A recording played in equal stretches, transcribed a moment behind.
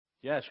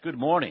Yes, good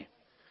morning.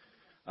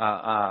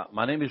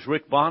 My name is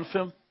Rick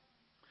Bonfim,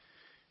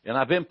 and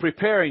I've been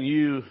preparing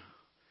you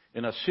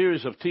in a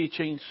series of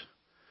teachings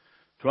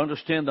to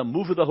understand the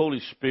move of the Holy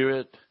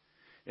Spirit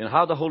and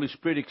how the Holy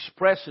Spirit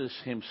expresses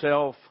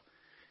Himself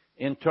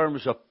in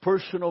terms of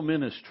personal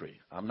ministry.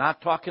 I'm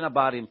not talking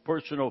about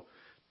impersonal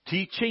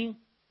teaching.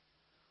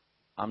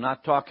 I'm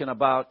not talking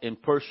about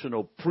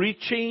impersonal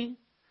preaching.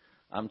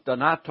 I'm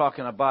not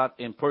talking about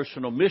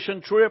impersonal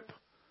mission trip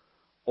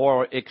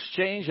or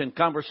exchange and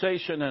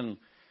conversation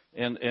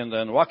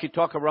and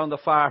walkie-talkie around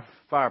the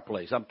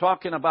fireplace. I'm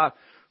talking about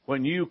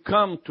when you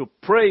come to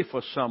pray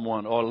for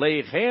someone or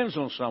lay hands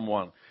on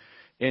someone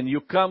and you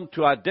come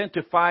to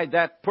identify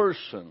that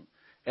person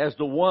as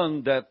the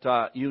one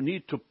that you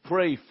need to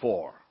pray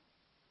for.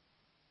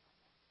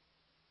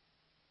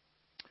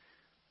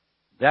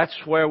 That's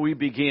where we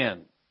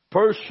begin,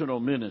 personal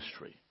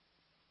ministry.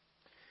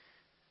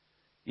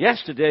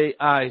 Yesterday,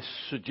 I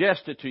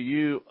suggested to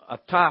you a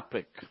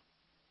topic,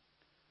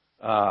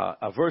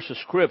 a verse of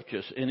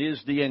scriptures, and it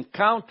is the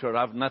encounter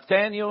of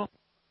Nathanael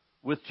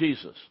with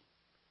Jesus.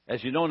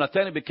 As you know,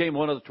 Nathanael became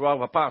one of the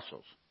 12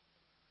 apostles.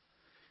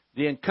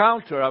 The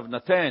encounter of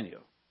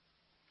Nathanael,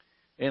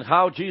 and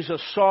how Jesus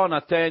saw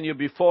Nathanael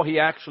before he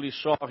actually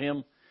saw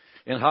him,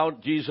 and how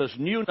Jesus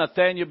knew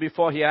Nathanael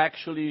before he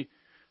actually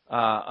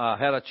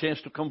had a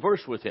chance to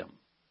converse with him.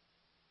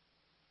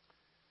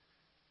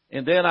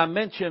 And then I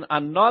mentioned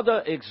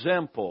another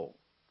example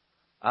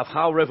of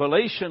how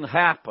revelation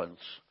happens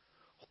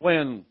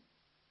when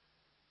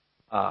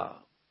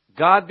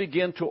God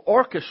began to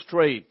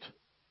orchestrate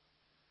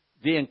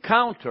the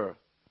encounter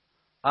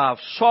of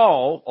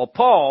Saul or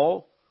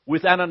Paul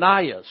with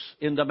Ananias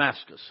in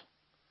Damascus.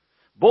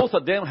 Both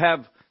of them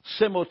have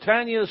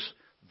simultaneous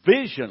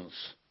visions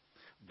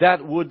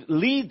that would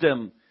lead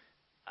them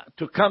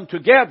to come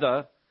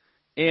together.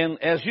 And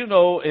as you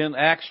know, in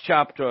Acts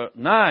chapter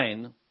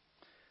 9,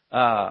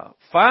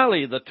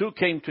 finally the two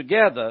came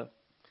together,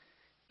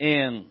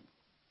 and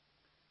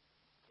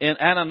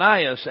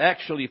Ananias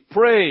actually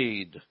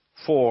prayed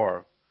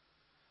for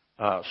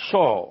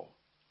Saul,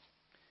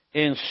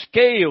 and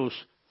scales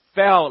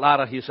fell out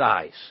of his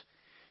eyes,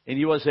 and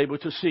he was able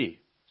to see.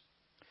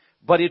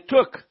 But it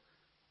took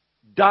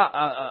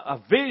a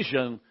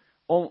vision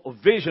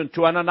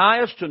to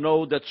Ananias to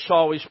know that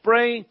Saul is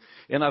praying,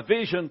 and a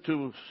vision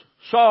to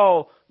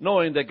Saul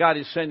knowing that God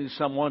is sending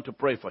someone to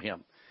pray for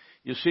him.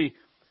 You see,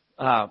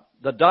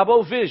 the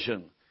double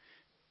vision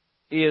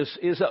is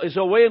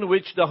a way in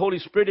which the Holy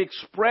Spirit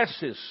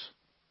expresses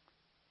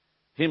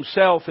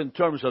Himself in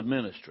terms of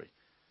ministry.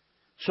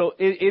 So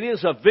it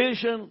is a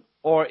vision,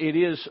 or it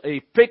is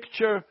a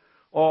picture,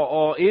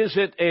 or is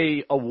it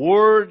a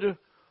word,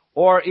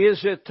 or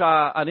is it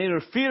an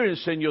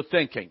interference in your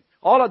thinking?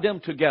 All of them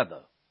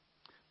together.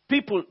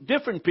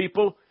 Different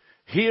people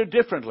hear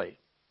differently.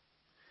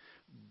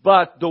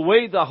 But the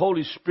way the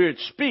Holy Spirit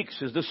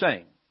speaks is the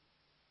same.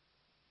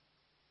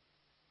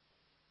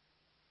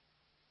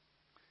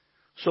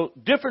 So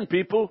different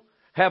people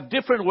have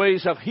different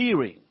ways of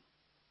hearing.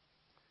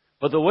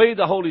 But the way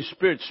the Holy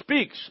Spirit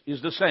speaks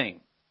is the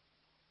same.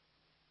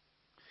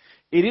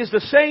 It is the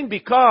same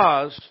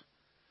because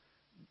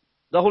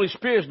the Holy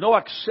Spirit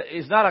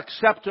is not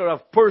acceptor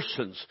of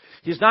persons.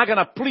 He's not going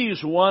to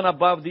please one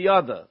above the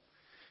other.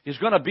 He's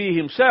going to be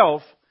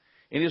Himself,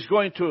 and He's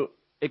going to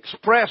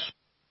express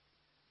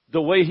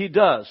the way He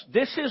does.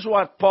 This is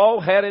what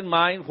Paul had in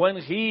mind when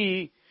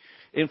he,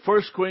 in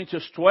 1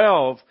 Corinthians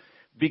 12,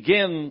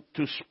 began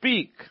to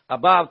speak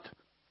about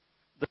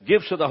the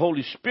gifts of the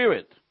Holy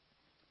Spirit.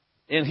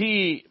 And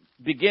he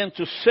began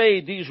to say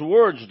these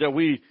words that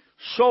we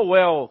so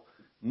well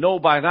know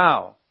by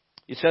now.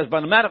 He says,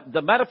 "But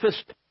the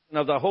manifestation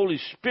of the Holy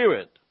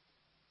Spirit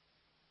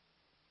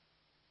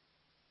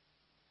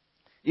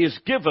is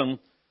given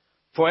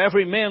for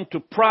every man to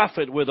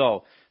profit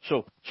withal."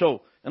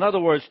 So, in other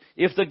words,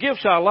 if the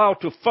gifts are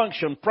allowed to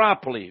function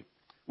properly,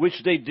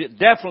 which they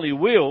definitely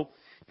will,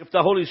 if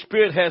the Holy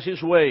Spirit has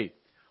His way,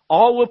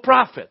 all will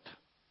profit.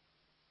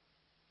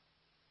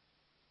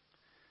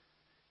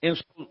 And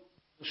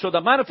so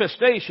the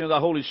manifestation of the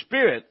Holy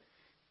Spirit,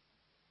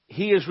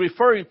 he is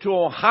referring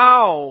to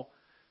how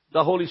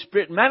the Holy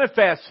Spirit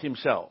manifests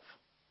Himself.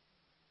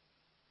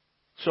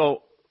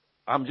 So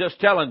I'm just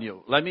telling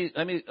you. Let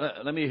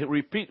me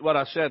repeat what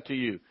I said to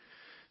you.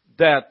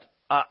 That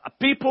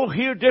people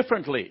hear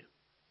differently,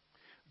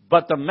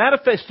 but the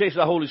manifestation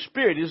of the Holy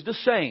Spirit is the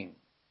same.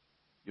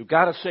 You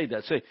got to say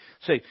that.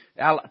 Say.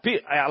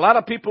 A lot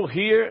of people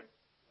hear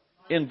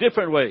in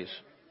different ways,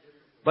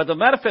 but the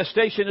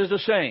manifestation is the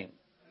same.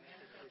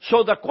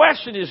 So the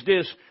question is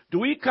this: do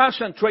we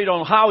concentrate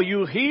on how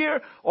you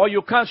hear, or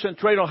you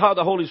concentrate on how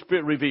the Holy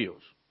Spirit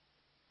reveals?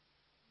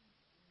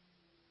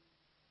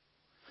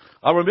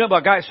 I remember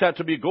a guy said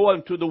to me, "Go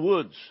into the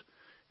woods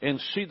and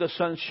see the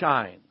sun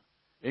shine,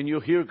 and you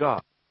hear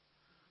God."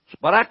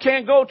 But I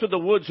can't go to the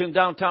woods in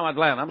downtown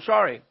Atlanta. I'm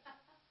sorry.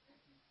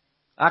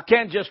 I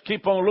can't just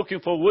keep on looking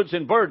for woods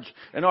and birds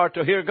in order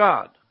to hear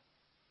God.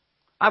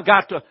 I've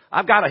got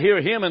to hear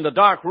Him in the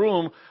dark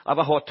room of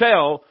a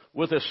hotel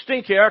with a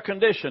stinky air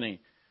conditioning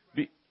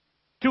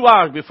 2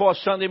 hours before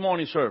Sunday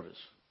morning service.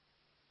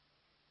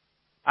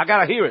 I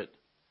gotta hear it.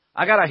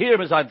 I gotta hear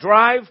him as I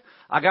drive.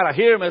 I gotta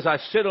hear him as I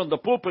sit on the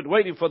pulpit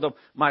waiting for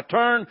my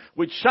turn,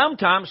 which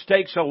sometimes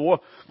takes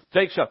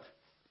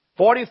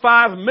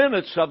 45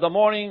 minutes of the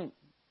morning.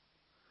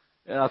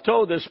 And I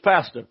told this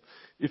pastor,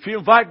 if you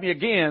invite me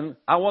again,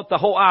 I want the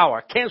whole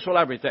hour. Cancel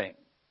everything.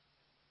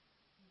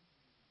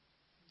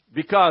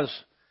 Because,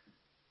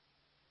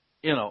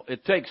 they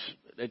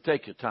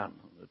take your time.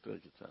 They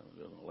take your time.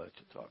 They don't let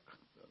you talk.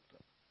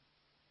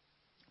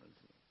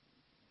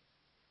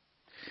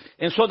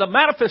 And so the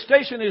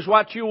manifestation is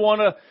what you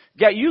want to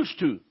get used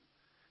to.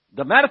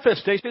 The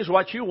manifestation is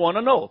what you want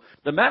to know.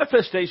 The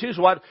manifestation is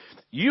what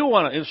you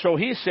want to. And so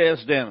he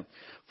says then,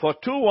 for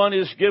to one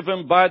is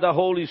given by the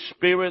Holy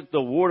Spirit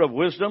the word of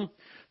wisdom,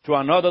 to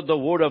another the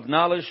word of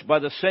knowledge, by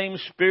the same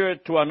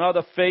Spirit, to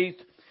another faith,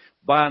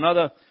 by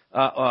another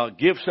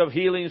gifts of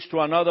healings, to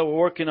another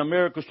working of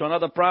miracles, to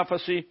another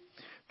prophecy,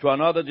 to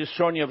another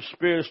discerning of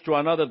spirits, to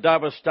another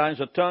diverse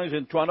kinds of tongues,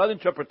 and to another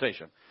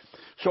interpretation.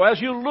 So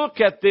as you look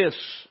at this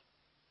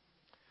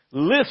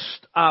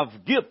list of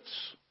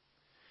gifts,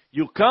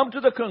 you come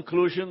to the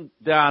conclusion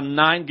there are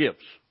 9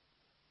 gifts.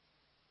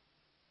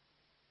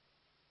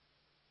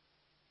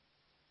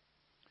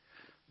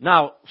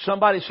 Now,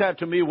 somebody said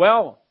to me,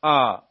 well,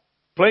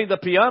 playing the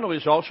piano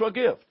is also a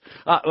gift.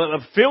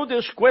 Fill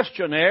this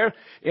questionnaire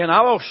and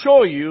I will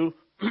show you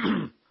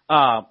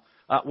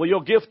what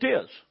your gift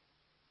is.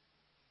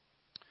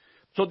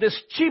 So this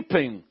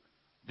cheaping,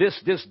 this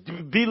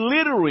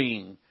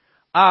belittling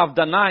of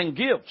the 9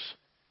 gifts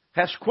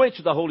has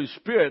quenched the Holy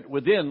Spirit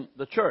within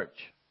the church.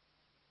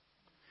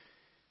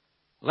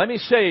 Let me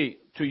say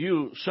to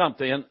you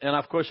something, and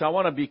of course I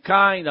want to be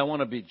kind, I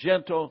want to be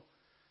gentle,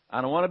 I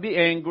don't want to be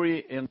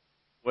angry in the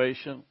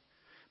situation.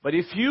 But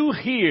if you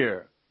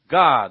hear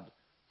God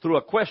through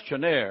a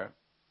questionnaire,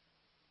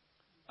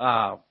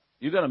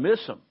 you're going to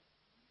miss Him.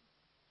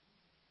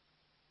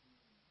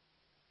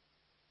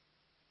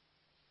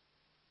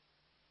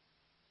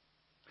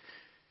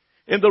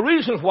 And the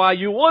reason why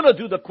you want to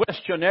do the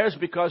questionnaire is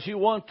because you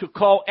want to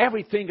call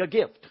everything a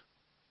gift.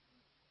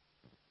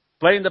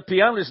 Playing the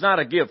piano is not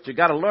a gift. You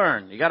got to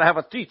learn. You got to have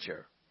a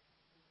teacher.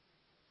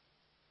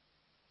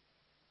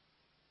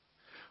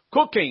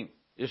 Cooking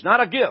is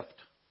not a gift.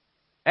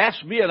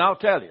 Ask me and I'll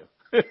tell you.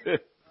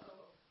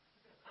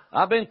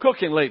 I've been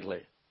cooking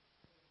lately.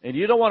 And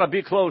you don't want to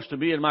be close to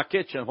me in my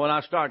kitchen when I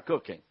start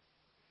cooking.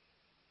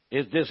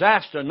 It's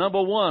disaster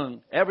number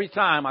 1 every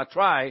time I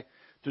try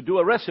to do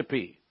a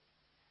recipe.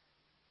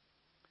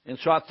 And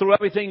so I threw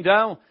everything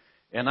down,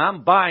 and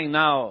I'm buying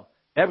now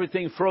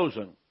everything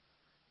frozen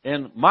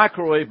and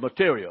microwave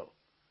material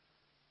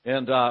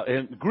and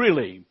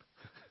grilling.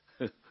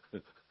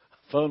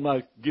 Found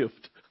my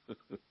gift.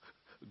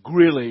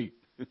 Grilling.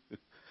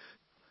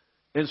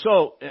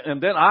 And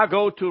then I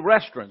go to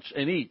restaurants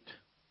and eat.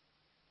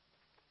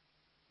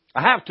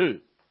 I have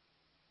to.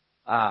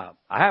 I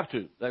have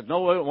to. There's no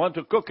one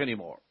to cook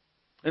anymore.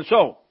 And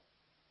so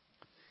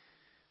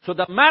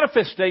the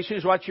manifestation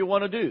is what you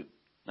want to do.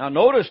 Now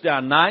notice there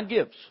are 9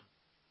 gifts.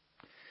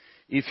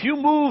 If you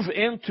move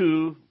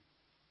into,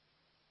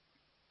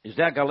 is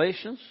that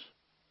Galatians?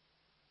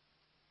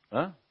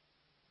 Huh?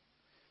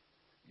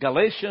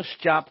 Galatians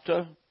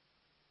chapter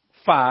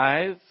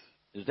 5.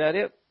 Is that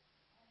it?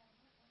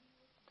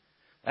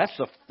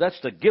 That's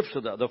the gifts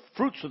of the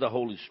fruits of the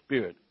Holy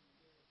Spirit.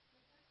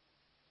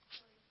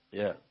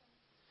 Yeah.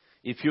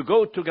 If you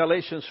go to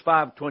Galatians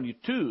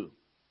 5:22,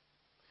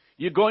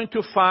 you're going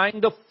to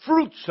find the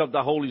fruits of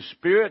the Holy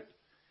Spirit.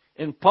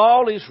 And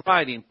Paul is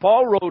writing.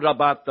 Paul wrote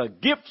about the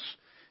gifts,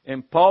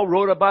 and Paul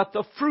wrote about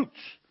the fruits.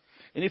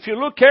 And if you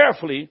look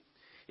carefully,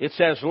 it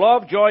says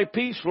love, joy,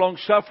 peace,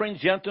 long-suffering,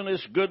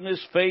 gentleness, goodness,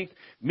 faith,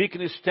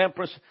 meekness,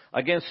 temperance.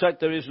 Against such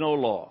there is no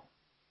law.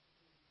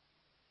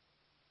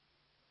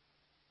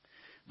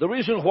 The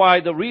reason why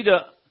the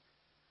reader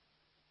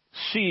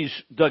sees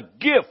the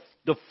gift,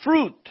 the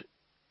fruit,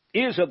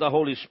 is of the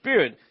Holy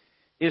Spirit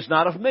is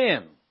not of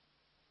men.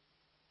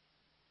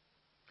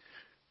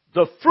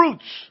 The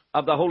fruits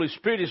of the Holy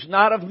Spirit is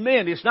not of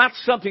men. It's not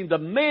something the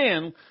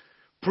man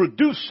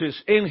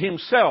produces in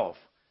himself.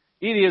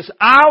 It is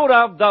out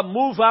of the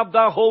move of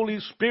the Holy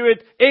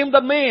Spirit in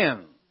the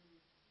man.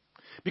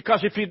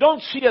 Because if you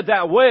don't see it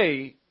that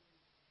way,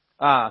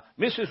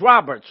 Mrs.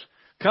 Roberts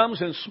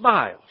comes and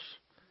smiles.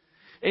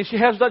 And she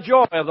has the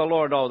joy of the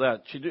Lord, all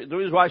that. The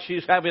reason why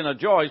she's having a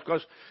joy is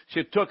because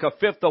she took a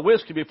 5th of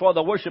whiskey before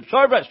the worship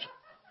service.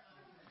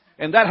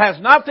 And that has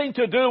nothing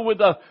to do with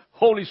the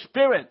Holy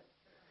Spirit.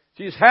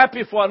 She's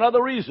happy for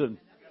another reason.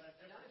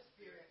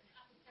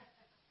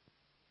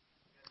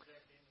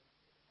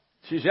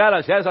 She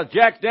has a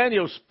Jack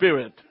Daniel's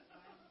spirit.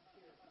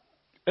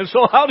 And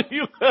so how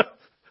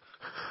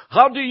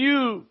do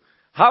you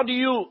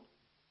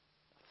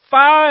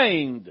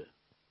find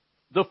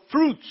the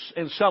fruits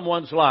in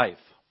someone's life?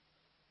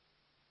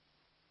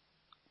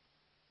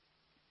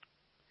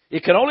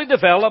 It can only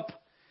develop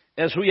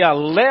as we are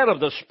led of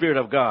the Spirit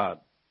of God.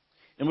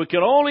 And we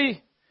can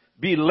only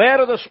be led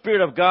of the Spirit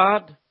of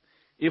God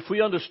if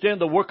we understand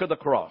the work of the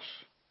cross.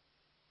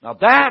 Now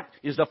that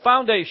is the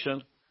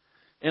foundation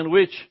in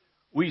which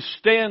we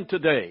stand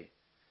today.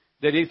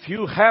 That if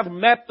you have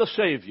met the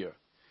Savior,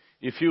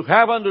 if you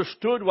have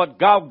understood what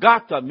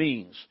Golgotha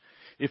means,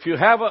 if you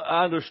have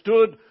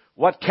understood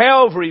what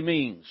Calvary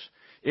means,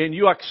 and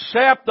you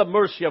accept the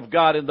mercy of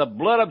God and the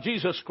blood of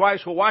Jesus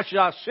Christ who washes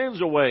our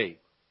sins away,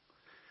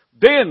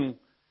 then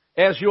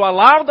as you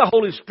allow the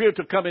Holy Spirit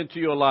to come into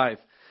your life,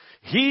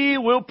 He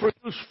will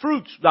produce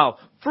fruits. Now,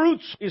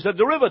 fruits is a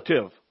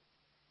derivative.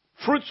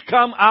 Fruits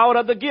come out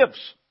of the gifts.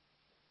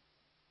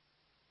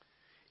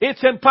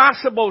 It's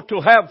impossible to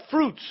have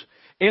fruits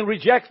and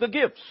reject the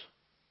gifts.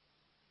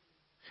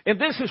 And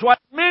this is what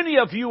many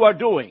of you are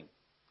doing.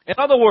 In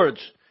other words,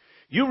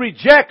 you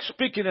reject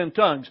speaking in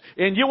tongues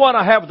and you want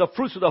to have the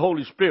fruits of the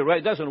Holy Spirit, right?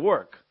 It doesn't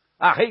work.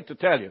 I hate to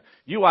tell you.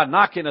 You are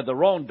knocking at the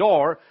wrong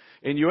door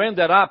and you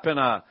ended up in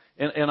a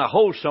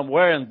hole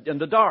somewhere in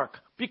the dark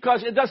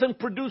because it doesn't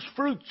produce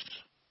fruits.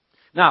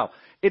 Now,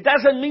 it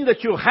doesn't mean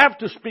that you have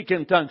to speak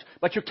in tongues,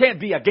 but you can't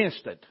be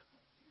against it.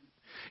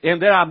 And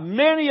there are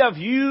many of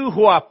you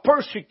who are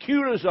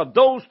persecutors of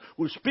those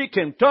who speak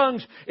in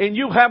tongues, and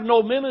you have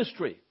no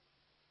ministry.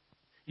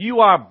 You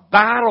are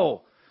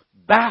baffled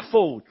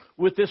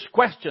with this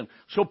question.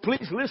 So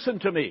please listen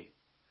to me.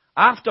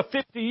 After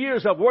 50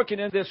 years of working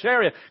in this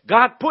area,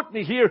 God put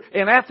me here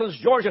in Athens,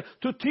 Georgia,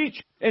 to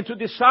teach and to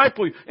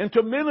disciple you and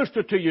to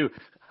minister to you.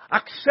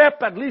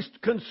 Accept at least,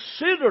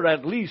 consider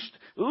at least,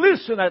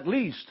 listen at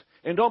least,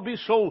 and don't be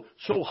so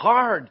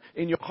hard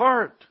in your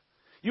heart.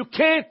 You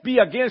can't be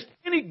against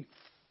any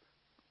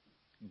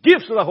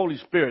gifts of the Holy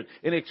Spirit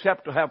and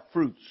except to have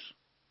fruits.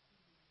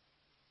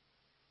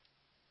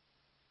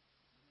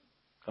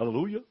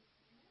 Hallelujah.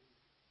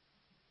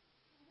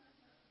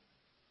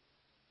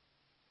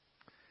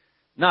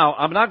 Now,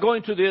 I'm not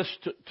going to this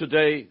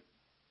today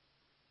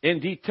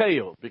in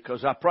detail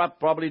because I'll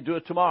probably do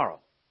it tomorrow.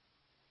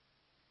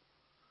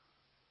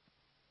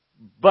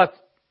 But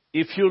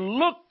if you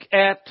look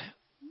at,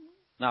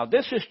 now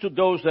this is to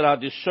those that are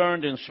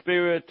discerned in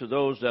spirit, to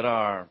those that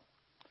are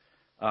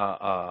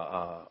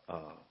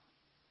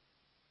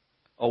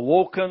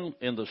awoken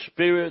in the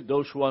spirit,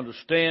 those who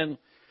understand.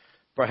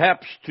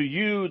 Perhaps to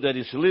you that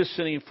is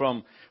listening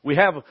from, we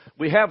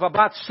have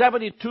about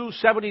 72,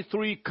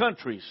 73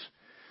 countries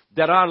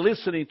that are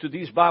listening to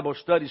these Bible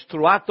studies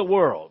throughout the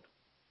world.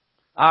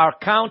 Our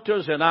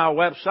counters and our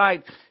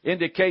website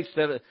indicates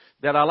that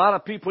a lot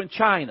of people in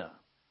China.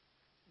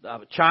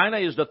 China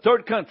is the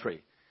third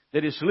country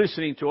that is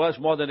listening to us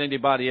more than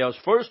anybody else.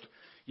 First,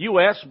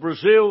 U.S.,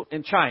 Brazil,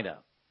 and China.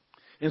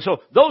 And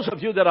so those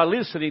of you that are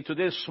listening to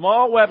this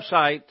small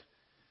website,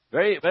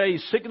 very, very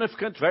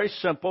significant, very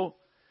simple,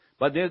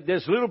 but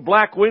there's a little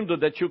black window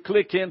that you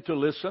click in to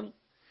listen.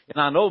 And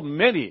I know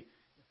many,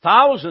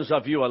 thousands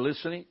of you are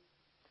listening.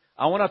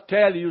 I want to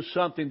tell you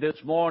something this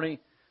morning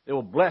that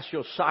will bless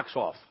your socks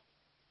off.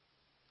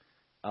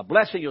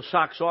 Blessing your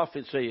socks off,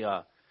 it's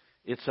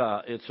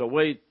a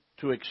way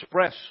to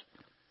express,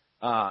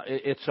 what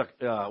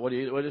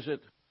is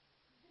it?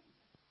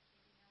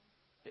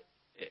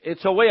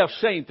 It's a way of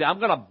saying that I'm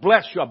going to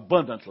bless you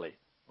abundantly.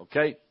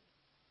 Okay?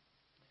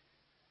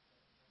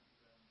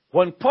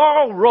 When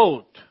Paul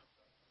wrote,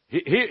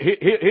 here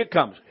it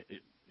comes.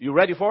 You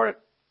ready for it?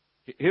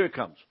 Here it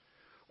comes.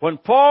 When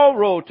Paul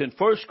wrote in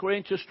 1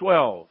 Corinthians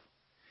 12,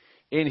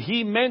 and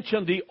he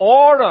mentioned the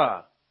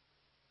order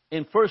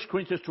in 1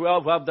 Corinthians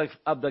 12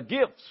 of the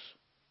gifts,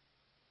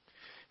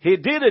 he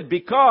did it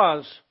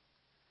because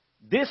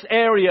this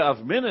area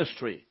of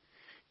ministry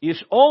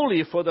is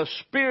only for the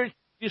spirit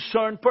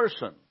discerned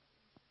person.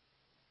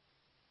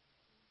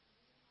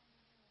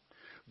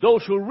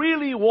 Those who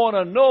really want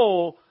to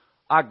know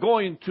are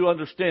going to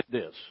understand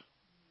this.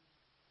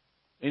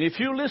 And if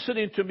you're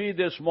listening to me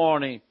this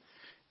morning,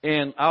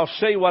 and I'll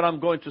say what I'm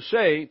going to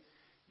say,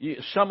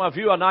 some of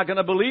you are not going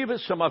to believe it.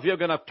 Some of you are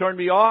going to turn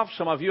me off.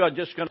 Some of you are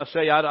just going to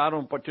say, I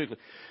don't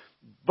particularly.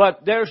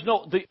 But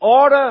the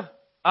order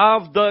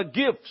of the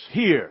gifts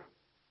here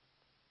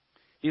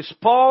is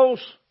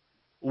Paul's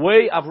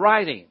way of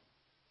writing.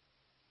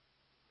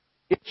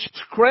 It's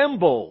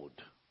scrambled.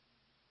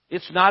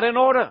 It's not in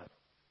order.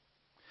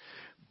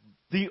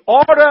 The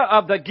order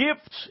of the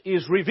gifts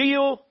is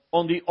revealed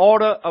on the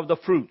order of the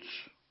fruits.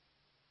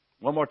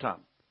 One more time.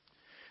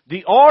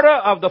 The order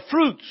of the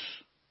fruits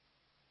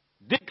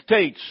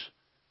dictates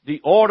the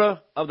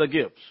order of the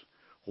gifts.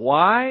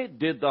 Why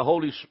did the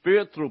Holy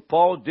Spirit through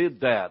Paul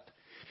did that?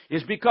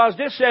 It's because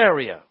this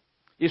area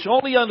is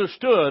only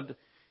understood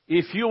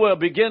if you will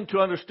begin to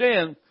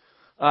understand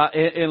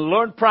and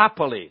learn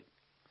properly.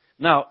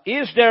 Now,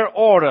 is there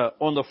order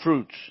on the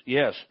fruits?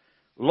 Yes.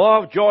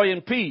 Love, joy,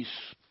 and peace.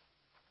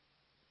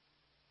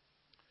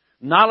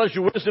 Knowledge,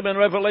 wisdom, and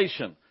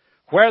revelation.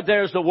 Where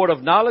there's the word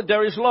of knowledge,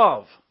 there is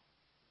love.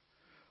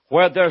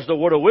 Where there's the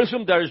word of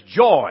wisdom, there is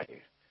joy.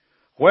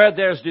 Where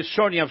there's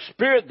discerning of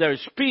spirit, there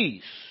is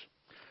peace.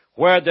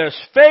 Where there's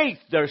faith,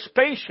 there's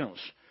patience.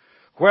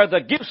 Where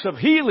the gifts of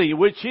healing,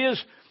 which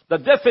is the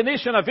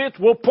definition of it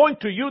will point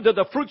to you that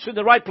the fruit's in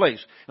the right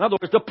place. In other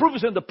words, the proof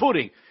is in the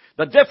pudding.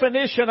 The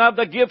definition of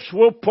the gifts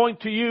will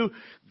point to you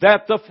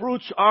that the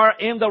fruits are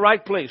in the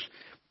right place.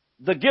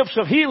 The gifts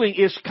of healing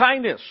is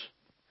kindness.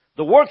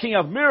 The working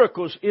of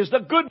miracles is the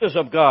goodness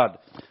of God.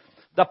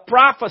 The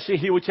prophecy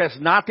here, which has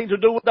nothing to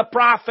do with the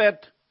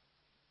prophet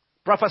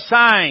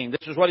prophesying,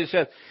 this is what he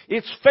says.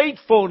 It's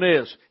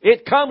faithfulness.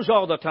 It comes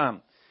all the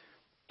time.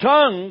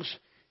 Tongues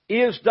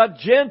is the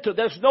gentle.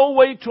 There's no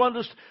way to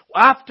understand.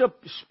 After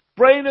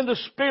praying in the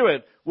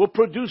Spirit will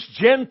produce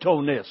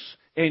gentleness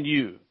in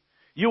you.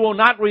 You will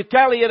not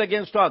retaliate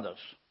against others.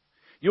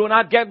 You will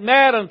not get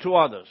mad unto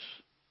others.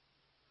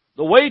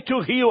 The way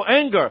to heal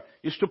anger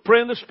is to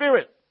pray in the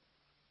Spirit.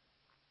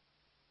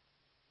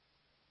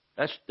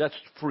 That's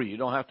free. You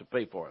don't have to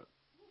pay for it.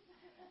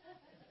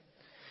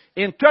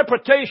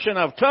 Interpretation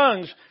of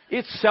tongues,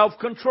 it's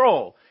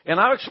self-control. And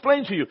I'll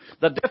explain to you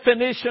the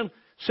definition,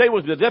 say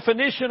with me, the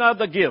definition of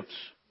the gifts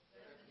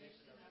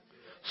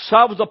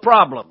solves the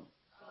problem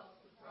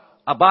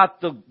about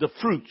the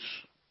fruits.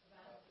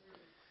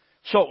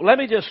 So let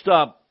me just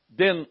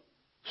then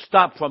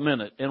stop for a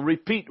minute and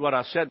repeat what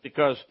I said,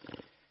 because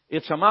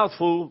it's a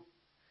mouthful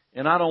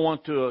and I don't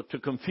want to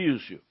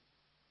confuse you.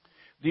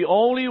 The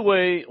only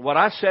way, what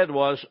I said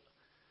was,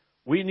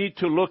 we need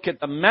to look at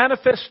the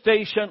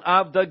manifestation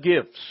of the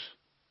gifts.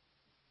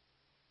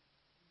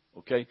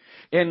 Okay?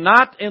 And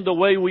not in the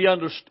way we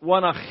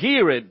want to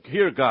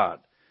hear God.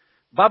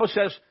 The Bible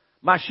says,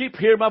 my sheep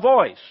hear my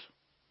voice.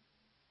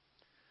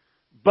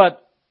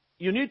 But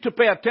you need to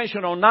pay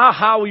attention on not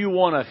how you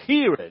want to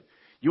hear it.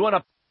 You want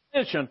to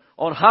pay attention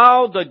on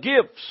how the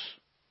gifts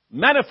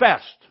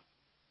manifest.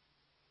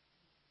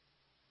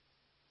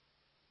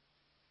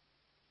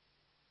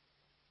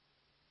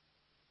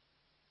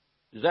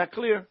 Is that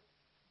clear?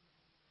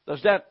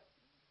 Does that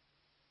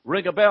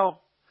ring a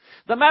bell?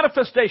 The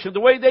manifestation, the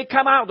way they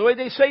come out, the way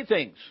they say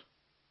things.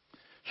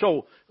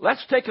 So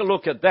let's take a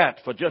look at that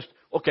for just,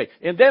 okay.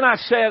 And then I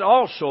said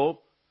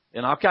also,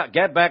 and I'll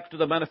get back to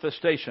the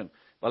manifestation,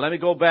 but let me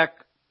go back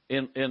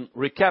and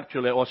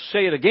recapitulate or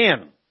say it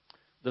again.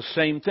 The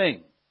same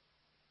thing.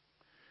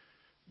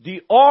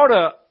 The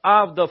order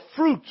of the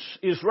fruits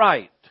is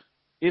right.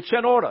 It's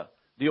in order.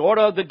 The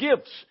order of the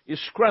gifts is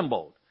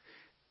scrambled.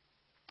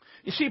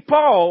 You see,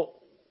 Paul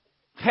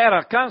had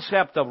a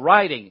concept of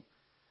writing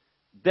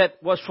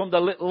that was from the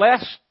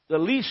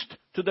least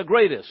to the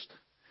greatest.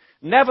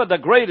 Never the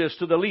greatest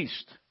to the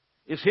least.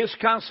 It's his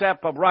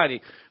concept of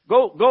writing.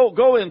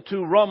 Go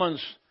into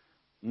Romans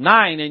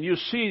 9 and you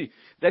see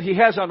that he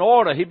has an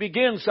order. He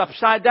begins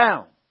upside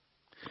down.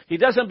 He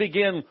doesn't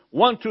begin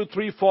 1, 2,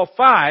 3, 4,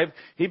 5.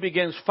 He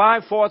begins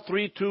 5, 4,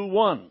 3, 2,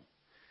 1.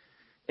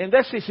 And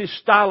this is his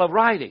style of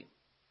writing.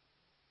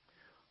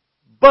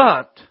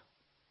 But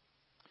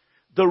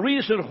the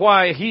reason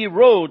why he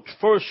wrote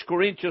 1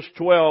 Corinthians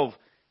 12,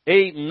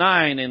 8,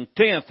 9, and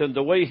 10, and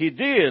the way he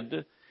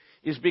did,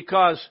 is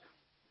because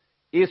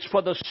it's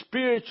for the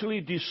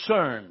spiritually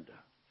discerned.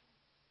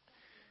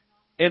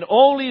 And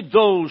only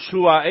those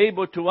who are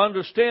able to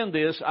understand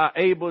this are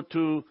able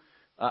to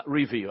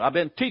reveal. I've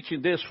been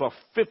teaching this for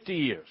 50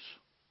 years.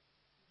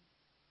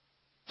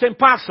 It's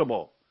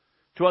impossible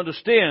to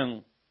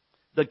understand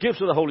the gifts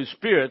of the Holy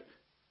Spirit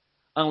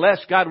unless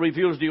God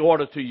reveals the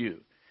order to you.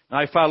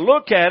 Now, if I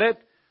look at it,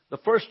 the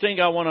first thing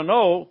I want to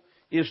know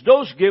is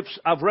those gifts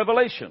of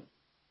revelation.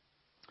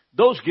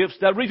 Those gifts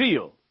that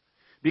reveal.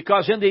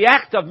 Because in the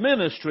act of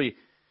ministry,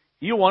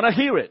 you want to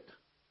hear it.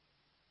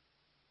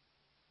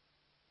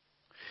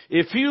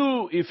 If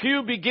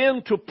you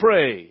begin to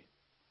pray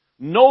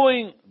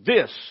knowing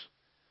this,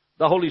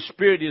 the Holy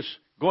Spirit is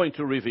going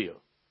to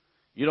reveal.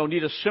 You don't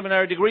need a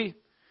seminary degree.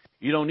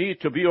 You don't need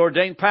to be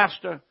ordained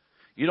pastor.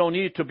 You don't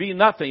need to be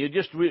nothing. You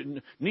just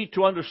need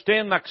to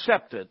understand and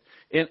accept it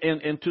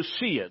and to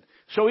see it.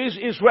 So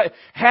it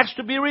has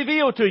to be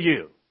revealed to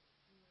you.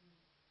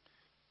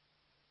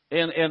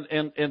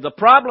 And the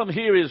problem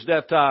here is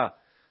that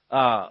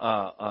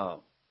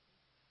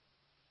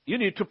you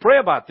need to pray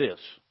about this.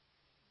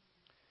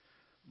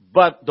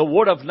 But the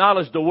word of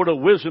knowledge, the word of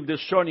wisdom,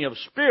 discerning of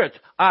spirit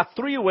are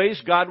three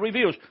ways God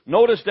reveals.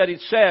 Notice that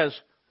it says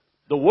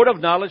the word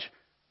of knowledge,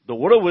 the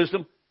word of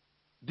wisdom,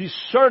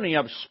 discerning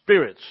of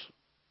spirits.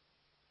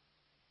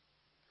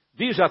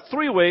 These are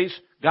three ways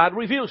God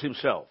reveals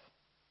himself.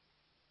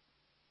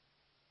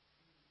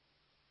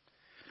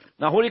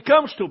 Now, when it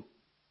comes to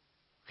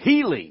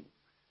healing,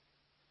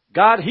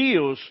 God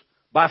heals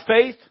by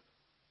faith,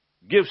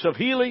 gifts of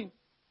healing,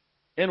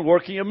 and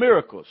working of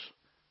miracles.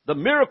 The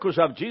miracles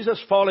of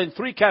Jesus fall in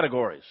three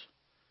categories.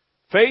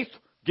 Faith,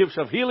 gifts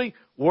of healing,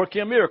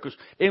 working of miracles.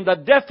 And the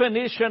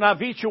definition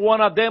of each one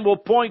of them will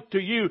point to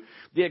you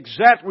the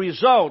exact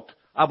result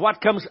of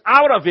what comes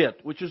out of it,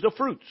 which is the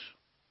fruits.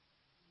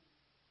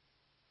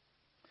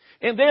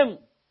 And then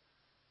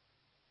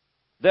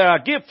there are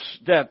gifts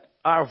that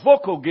are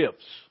vocal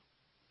gifts.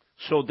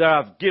 So there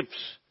are gifts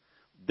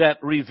that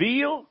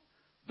reveal,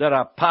 there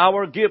are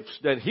power gifts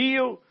that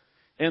heal,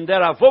 and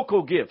there are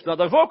vocal gifts. Now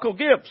the vocal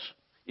gifts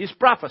is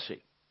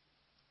prophecy.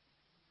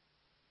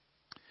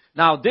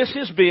 Now, this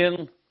has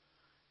been,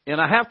 and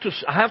I have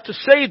to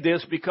say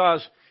this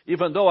because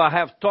even though I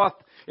have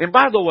taught, and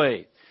by the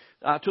way,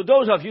 to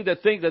those of you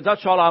that think that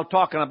that's all I'm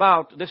talking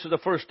about, this is the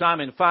first time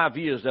in 5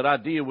 years that I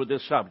deal with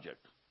this subject.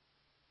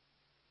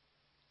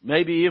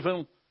 Maybe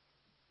even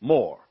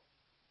more.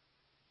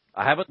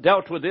 I haven't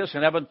dealt with this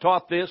and haven't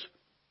taught this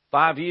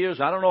 5 years.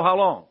 I don't know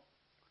how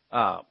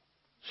long.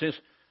 Since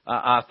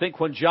I think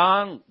when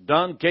John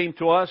Dunn came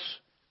to us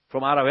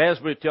from out of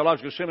Asbury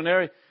Theological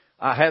Seminary,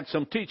 I had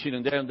some teaching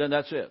in there, and then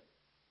that's it.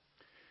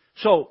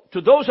 So,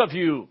 to those of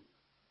you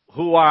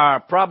who are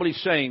probably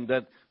saying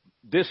that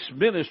this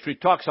ministry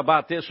talks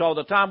about this all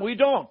the time, we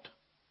don't.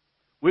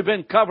 We've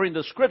been covering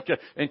the Scripture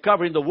and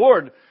covering the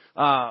Word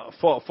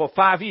for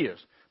 5 years.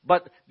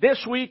 But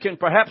this week and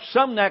perhaps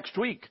some next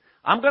week,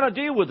 I'm going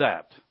to deal with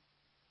that.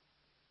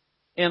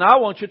 And I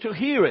want you to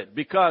hear it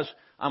because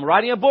I'm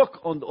writing a book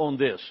on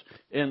this.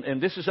 And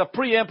this is a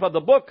preamp of the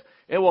book.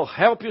 It will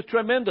help you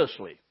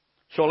tremendously.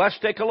 So let's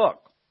take a look.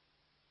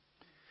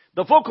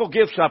 The vocal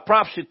gifts are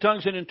prophecy,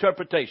 tongues, and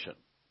interpretation.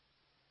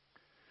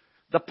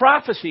 The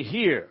prophecy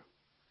here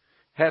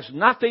has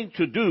nothing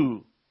to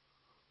do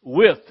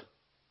with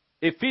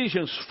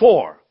Ephesians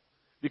 4.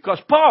 Because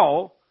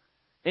Paul,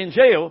 in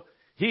jail,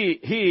 he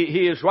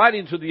is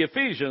writing to the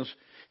Ephesians.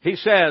 He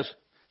says,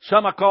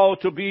 some are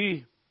called to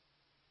be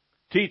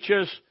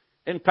teachers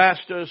and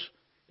pastors,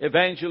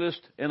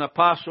 evangelists and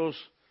apostles,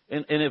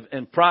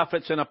 and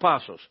prophets and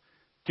apostles.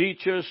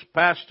 Teachers,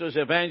 pastors,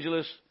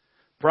 evangelists,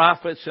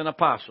 prophets, and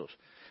apostles.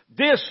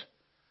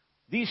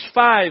 These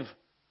 5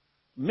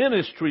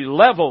 ministry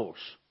levels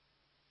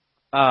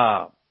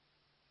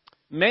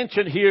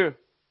mentioned here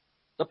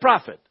the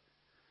prophet.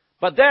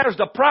 But there's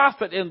the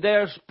prophet and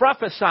there's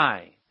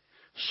prophesying.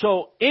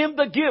 So in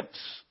the gifts,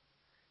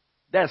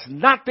 there's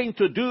nothing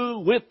to do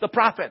with the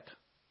prophet.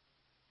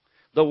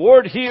 The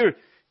word here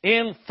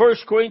in 1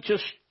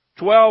 Corinthians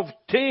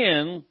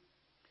 12:10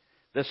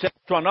 that says,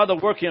 to another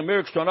working of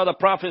miracles, to another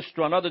prophets,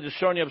 to another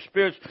discerning of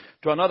spirits,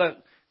 to another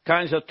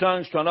kinds of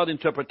tongues, to another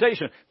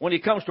interpretation. When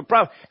it comes to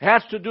prophet, it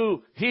has to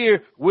do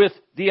here with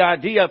the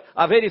idea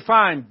of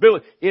edifying.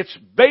 It's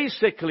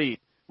basically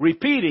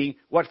repeating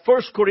what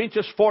 1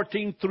 Corinthians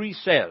 14:3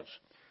 says.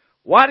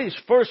 What is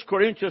 1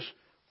 Corinthians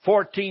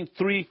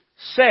 14:3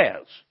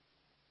 says?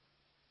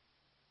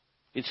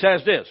 It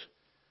says this,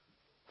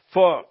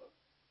 for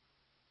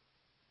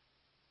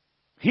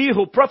he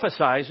who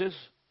prophesies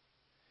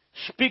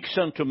speaks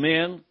unto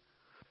men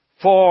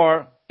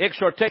for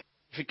exhortation,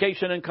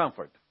 edification, and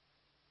comfort.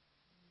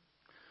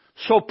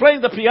 So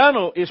playing the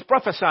piano is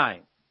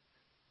prophesying.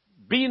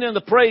 Being in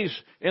the praise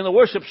in the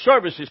worship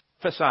service is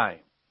prophesying.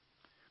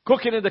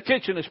 Cooking in the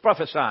kitchen is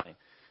prophesying.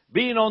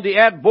 Being on the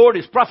ad board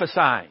is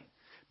prophesying.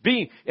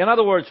 In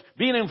other words,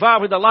 being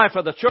involved with the life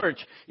of the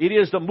church, it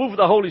is the move of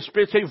the Holy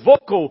Spirit. It's a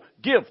vocal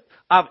gift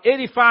of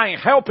edifying,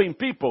 helping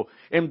people.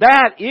 And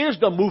that is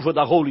the move of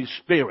the Holy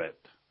Spirit.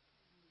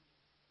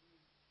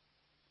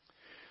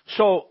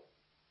 So,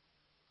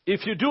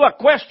 if you do a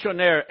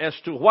questionnaire as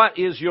to what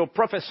is your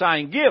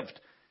prophesying gift,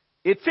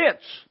 it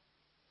fits.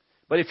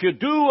 But if you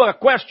do a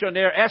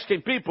questionnaire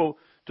asking people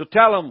to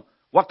tell them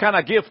what kind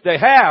of gift they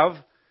have,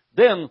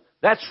 then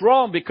that's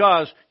wrong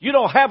because you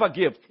don't have a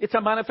gift. It's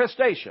a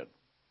manifestation.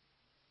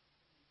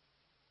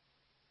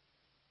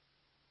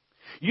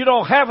 You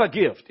don't have a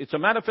gift. It's a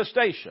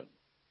manifestation.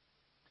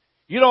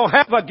 You don't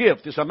have a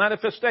gift. It's a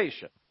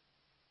manifestation.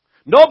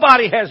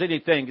 Nobody has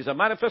anything. It's a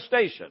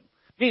manifestation.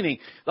 Meaning,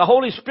 the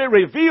Holy Spirit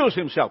reveals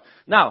Himself.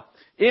 Now,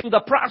 in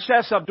the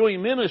process of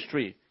doing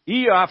ministry,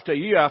 year after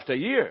year after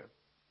year,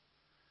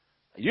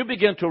 you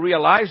begin to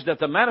realize that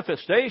the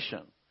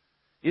manifestation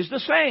is the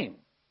same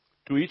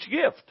to each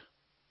gift.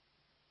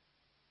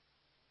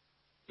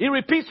 It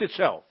repeats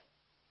itself.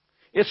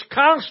 It's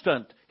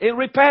constant and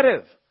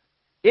repetitive.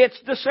 It's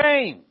the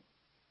same.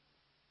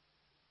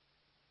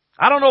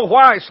 I don't know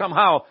why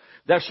somehow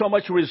there's so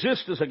much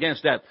resistance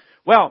against that.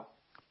 Well,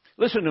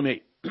 listen to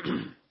me.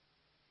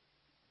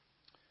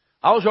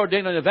 I was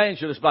ordained an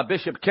evangelist by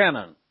Bishop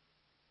Cannon.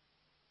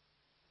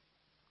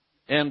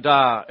 And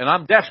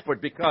I'm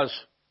desperate because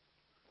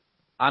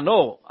I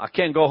know I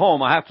can't go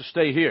home. I have to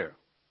stay here.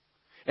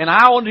 And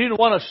I didn't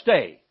want to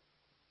stay.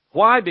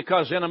 Why?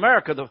 Because in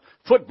America, the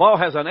football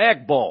has an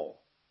egg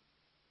ball.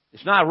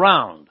 It's not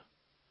round.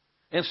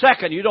 And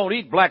second, you don't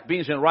eat black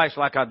beans and rice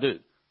like I do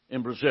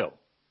in Brazil.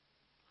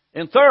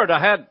 And third, I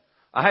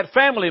had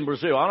family in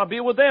Brazil. I want to be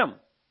with them.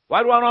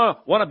 Why do I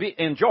want to be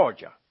in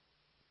Georgia?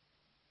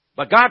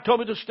 But God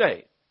told me to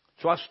stay.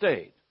 So I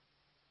stayed.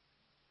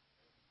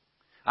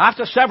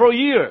 After several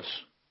years,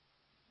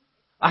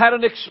 I had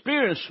an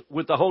experience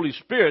with the Holy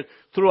Spirit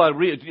through a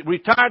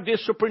retired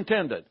district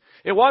superintendent.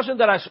 It wasn't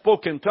that I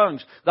spoke in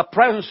tongues. The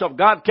presence of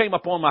God came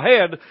upon my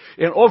head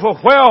and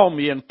overwhelmed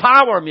me,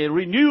 empowered me, and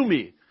renewed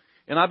me.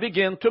 And I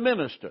began to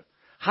minister.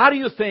 How do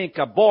you think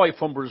a boy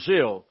from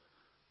Brazil,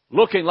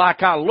 looking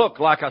like I look,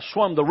 like I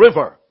swam the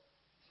river,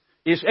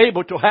 is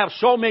able to have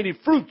so many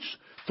fruits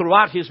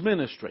throughout his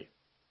ministry?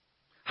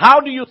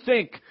 How do you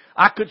think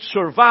I could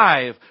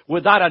survive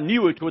without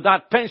annuity,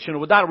 without pension,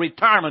 without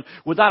retirement,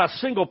 without a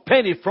single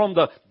penny from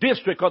the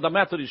district or the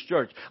Methodist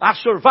Church? I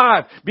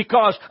survived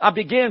because I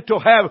began to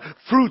have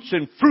fruits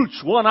and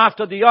fruits one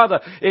after the other.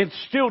 And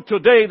still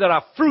today there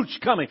are fruits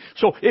coming.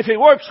 So if it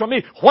works for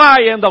me, why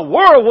in the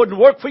world wouldn't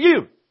it work for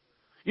you?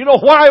 You know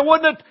why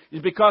wouldn't it?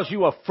 It's because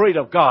you're afraid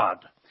of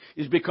God.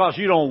 It's because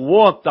you don't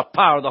want the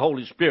power of the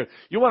Holy Spirit.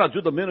 You want to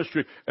do the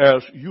ministry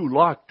as you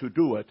like to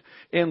do it.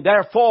 And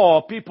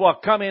therefore, people are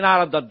coming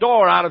out of the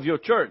door, out of your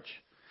church.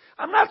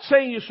 I'm not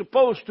saying you're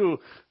supposed to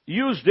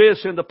use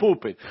this in the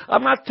pulpit.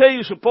 I'm not saying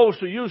you're supposed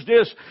to use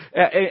this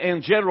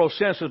in general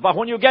senses. But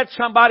when you get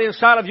somebody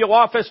inside of your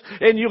office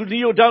and you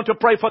kneel down to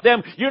pray for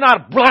them, you're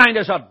not blind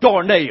as a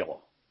doornail.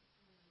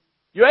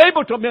 You're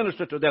able to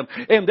minister to them,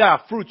 and there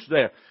are fruits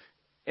there.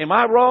 Am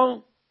I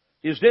wrong?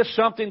 Is this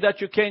something that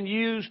you can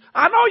use?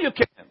 I know you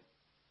can.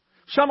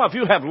 Some of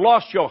you have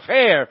lost your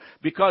hair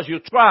because you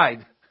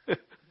tried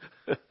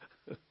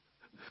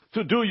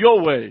to do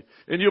your way.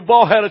 And you're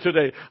bald-headed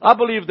today. I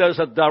believe there's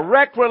a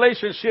direct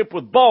relationship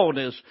with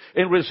baldness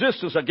and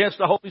resistance against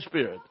the Holy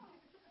Spirit.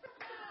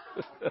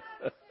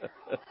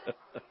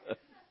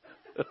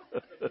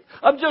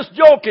 I'm just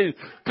joking.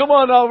 Come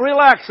on now,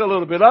 relax a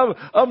little bit.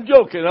 I'm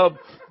joking.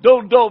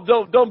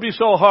 Don't be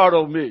so hard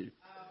on me.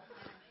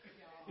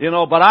 You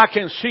know, but I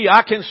can see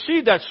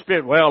that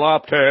spirit. Well,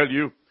 I'll tell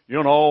you,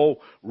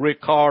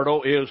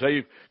 Ricardo is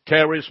a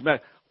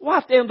charismatic.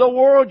 What in the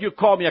world you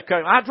call me a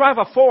charismatic? I drive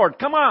a Ford.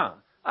 Come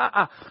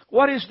on.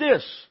 What is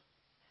this?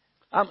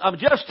 I'm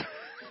just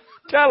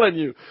telling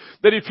you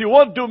that if you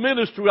want to do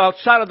ministry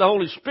outside of the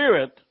Holy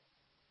Spirit,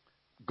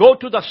 go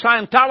to the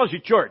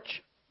Scientology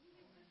church.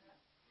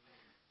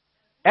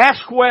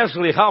 Ask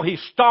Wesley how he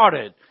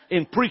started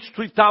and preached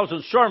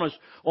 3,000 sermons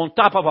on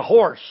top of a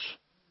horse.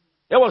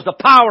 It was the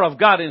power of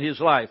God in his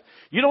life.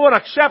 You don't want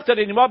to accept it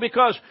anymore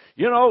because,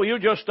 you're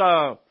just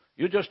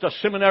a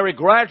seminary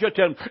graduate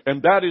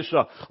and that is,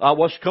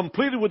 was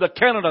completed with the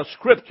canon of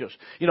scriptures.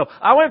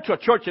 I went to a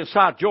church in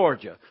South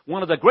Georgia,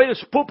 one of the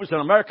greatest pulpits in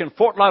America in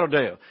Fort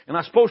Lauderdale, and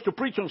I'm supposed to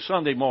preach on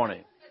Sunday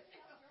morning.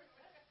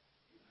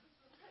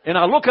 And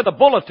I look at the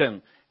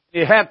bulletin.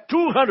 It had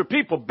 200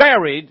 people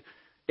buried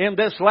in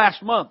this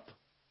last month.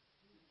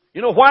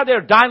 You know why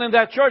they're dying in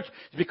that church?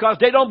 It's because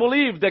they don't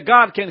believe that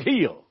God can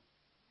heal.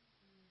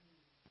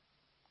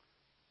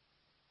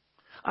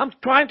 I'm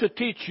trying to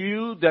teach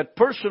you that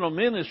personal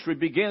ministry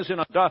begins in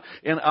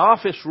an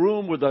office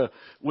room with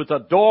a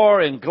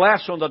door and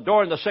glass on the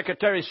door and the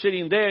secretary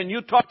sitting there and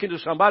you talking to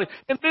somebody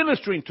and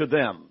ministering to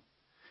them.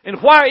 And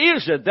why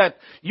is it that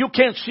you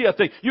can't see a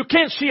thing? You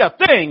can't see a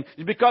thing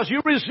because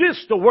you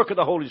resist the work of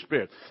the Holy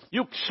Spirit.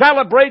 You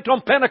celebrate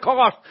on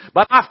Pentecost,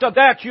 but after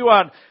that you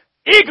are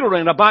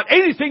ignorant about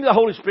anything the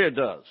Holy Spirit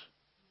does.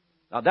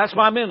 Now that's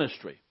my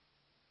ministry.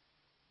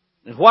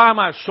 And why am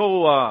I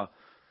so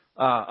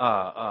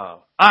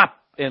up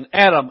and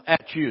Adam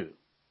at you?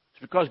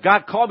 It's because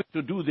God called me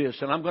to do this,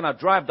 and I'm going to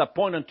drive the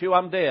point until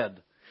I'm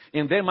dead.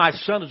 And then my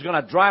son is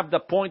going to drive the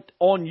point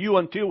on you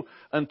until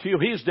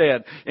he's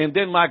dead. And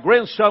then my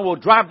grandson will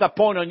drive the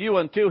point on you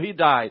until he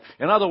died.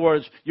 In other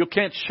words, you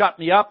can't shut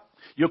me up.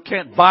 You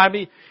can't buy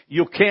me.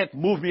 You can't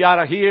move me out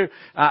of here.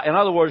 In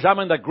other words, I'm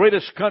in the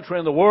greatest country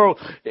in the world,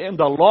 and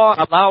the law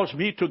allows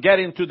me to get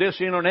into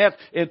this internet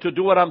and to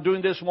do what I'm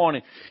doing this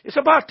morning. It's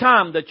about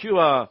time that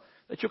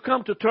you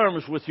come to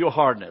terms with your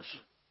hardness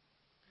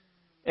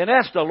and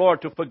ask the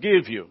Lord to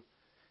forgive you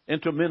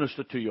and to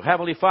minister to you.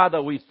 Heavenly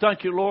Father, we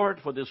thank you, Lord,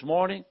 for this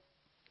morning.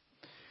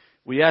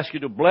 We ask you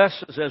to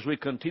bless us as we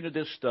continue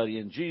this study.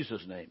 In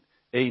Jesus' name,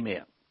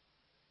 amen.